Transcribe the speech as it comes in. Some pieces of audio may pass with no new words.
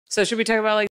So should we talk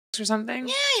about like dicks or something?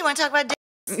 Yeah, you want to talk about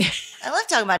dicks? I love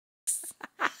talking about dicks.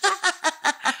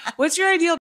 What's your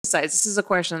ideal size? This is a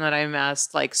question that I'm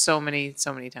asked like so many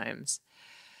times.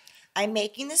 I'm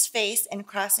making this face and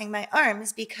crossing my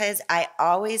arms because I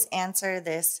always answer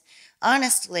this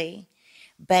honestly,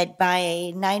 but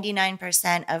by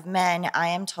 99% of men, I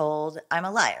am told I'm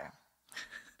a liar.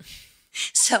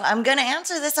 So I'm going to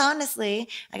answer this honestly.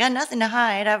 I got nothing to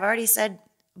hide. I've already said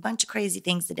a bunch of crazy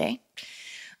things today.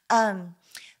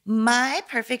 My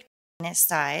perfect penis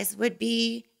size would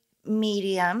be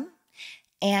medium,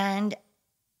 and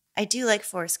I do like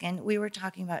foreskin. We were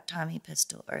talking about Tommy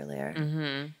Pistol earlier.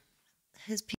 Mm-hmm.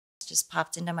 His penis just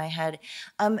popped into my head.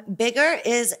 Bigger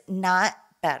is not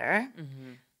better.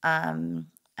 Mm-hmm.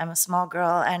 I'm a small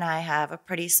girl, and I have a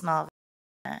pretty small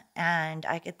vagina, and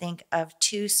I could think of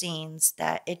 2 scenes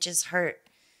that it just hurt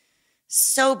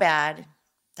so bad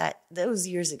that was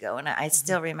years ago, and I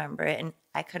still remember it. And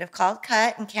I could have called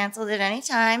cut and canceled it any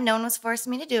time. No one was forcing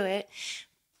me to do it,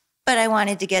 but I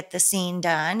wanted to get the scene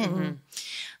done.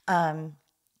 And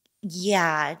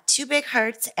yeah, too big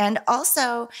hurts. And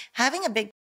also having a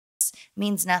big penis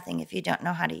means nothing if you don't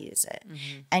know how to use it.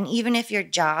 Mm-hmm. And even if your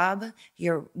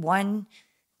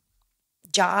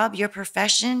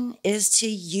profession is to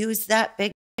use that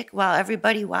big dick while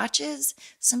everybody watches,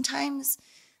 sometimes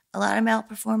a lot of male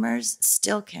performers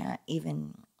still can't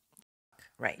even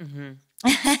right. Mm-hmm.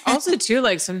 Also, too,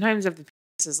 like sometimes if the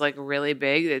penis is like really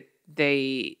big,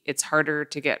 it's harder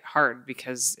to get hard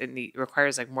because it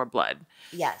requires like more blood.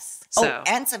 Yes. So,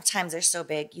 and sometimes they're so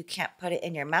big you can't put it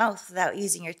in your mouth without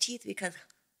using your teeth because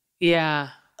your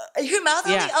mouth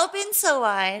only opens so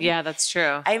wide. Yeah, that's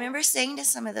true. I remember saying to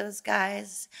some of those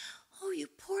guys, "Oh, you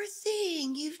poor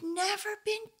thing, you've never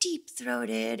been deep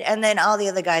throated," and then all the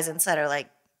other guys inside are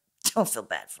like, "Don't feel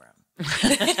bad for him."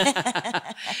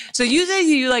 So you say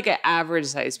you like an average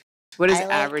size. What is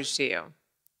average to you?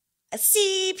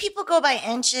 See, people go by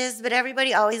inches, but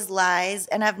everybody always lies,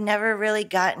 and I've never really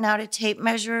gotten out a tape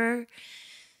measure.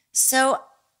 So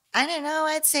I don't know.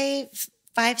 I'd say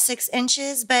 5-6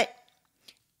 inches, but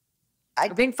I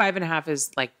think 5.5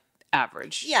 is like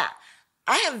average. Yeah.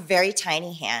 I have very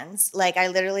tiny hands. Like I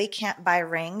literally can't buy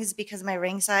rings because my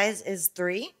ring size is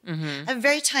 3. Mm-hmm. I have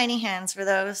very tiny hands for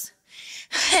those.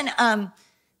 And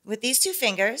with these 2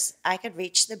 fingers, I could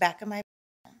reach the back of my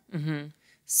vagina. Mm-hmm.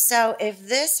 So if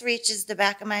this reaches the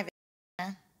back of my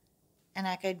vagina and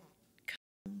I could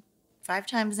come 5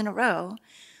 times in a row,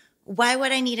 why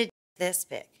would I need a dick this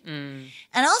big? Mm.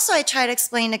 And also I try to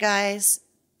explain to guys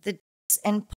the dicks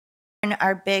and porn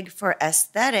are big for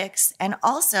aesthetics, and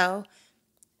also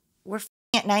we're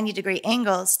at 90-degree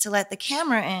angles to let the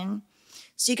camera in.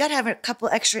 So you got to have a couple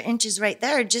extra inches right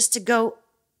there just to go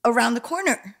around the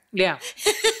corner. Yeah,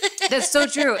 that's so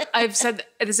true. I've said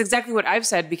that's exactly what I've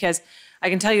said, because I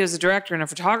can tell you as a director and a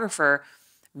photographer,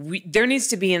 there needs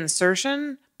to be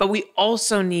insertion, but we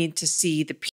also need to see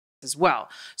the piece as well.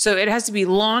 So it has to be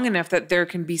long enough that there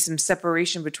can be some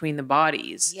separation between the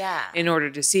bodies. Yeah. In order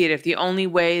to see it. If the only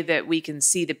way that we can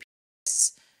see the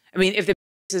piece, I mean, if the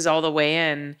piece is all the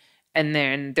way in and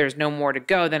then there's no more to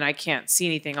go, then I can't see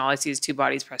anything. All I see is 2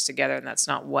 bodies pressed together, and that's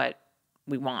not what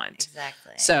we want.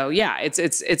 Exactly. So yeah,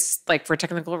 it's like for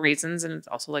technical reasons, and it's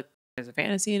also like there's a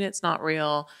fantasy and it's not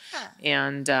real. Huh.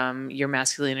 And your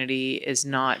masculinity is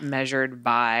not measured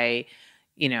by,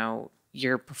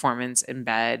 your performance in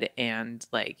bed and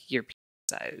like your penis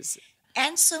size.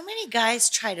 And so many guys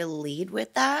try to lead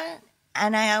with that.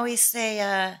 And I always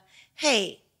say,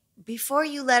 hey, before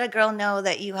you let a girl know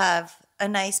that you have a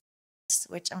nice penis,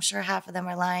 which I'm sure half of them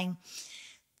are lying,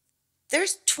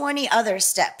 there's 20 other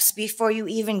steps before you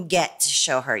even get to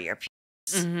show her your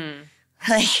penis. Mm-hmm.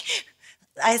 Like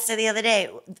I said the other day,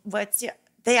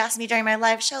 they asked me during my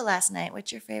live show last night,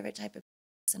 what's your favorite type of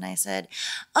penis? And I said,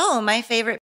 my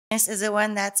favorite penis is the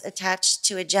one that's attached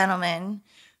to a gentleman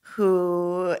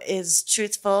who is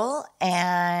truthful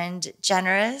and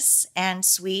generous and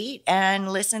sweet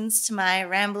and listens to my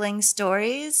rambling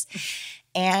stories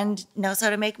and knows how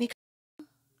to make me.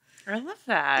 I love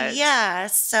that. Yeah,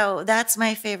 so that's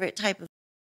my favorite type of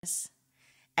penis.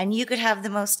 And you could have the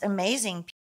most amazing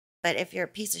penis, but if you're a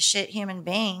piece of shit human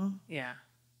being, yeah,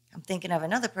 I'm thinking of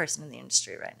another person in the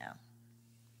industry right now.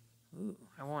 Ooh,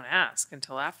 I won't ask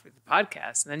until after the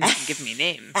podcast, and then you can give me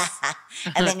names.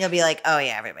 And then you'll be like, oh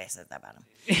yeah, everybody says that about him.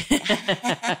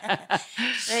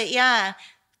 But yeah,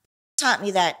 taught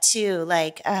me that too.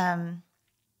 Like, I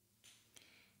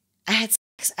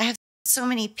have so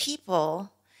many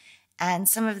people, and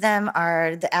some of them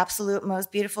are the absolute most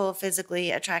beautiful,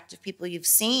 physically attractive people you've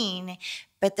seen,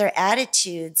 but their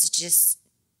attitudes just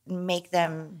make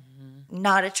them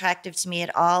not attractive to me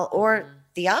at all, or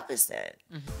the opposite.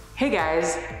 Hey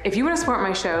guys, if you want to support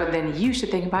my show, then you should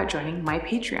think about joining my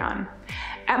Patreon.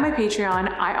 At my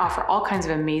Patreon, I offer all kinds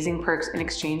of amazing perks in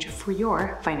exchange for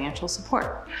your financial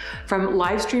support. From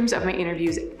live streams of my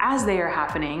interviews as they are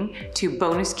happening, to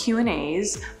bonus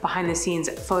Q&As, behind the scenes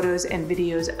photos and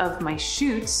videos of my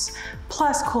shoots,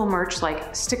 plus cool merch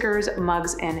like stickers,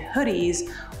 mugs, and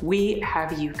hoodies, we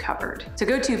have you covered. So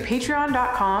go to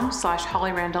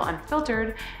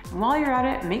patreon.com/HollyRandallUnfiltered, and while you're at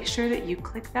it, make sure that you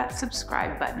click that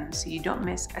subscribe button so you don't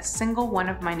miss a single one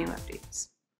of my new updates.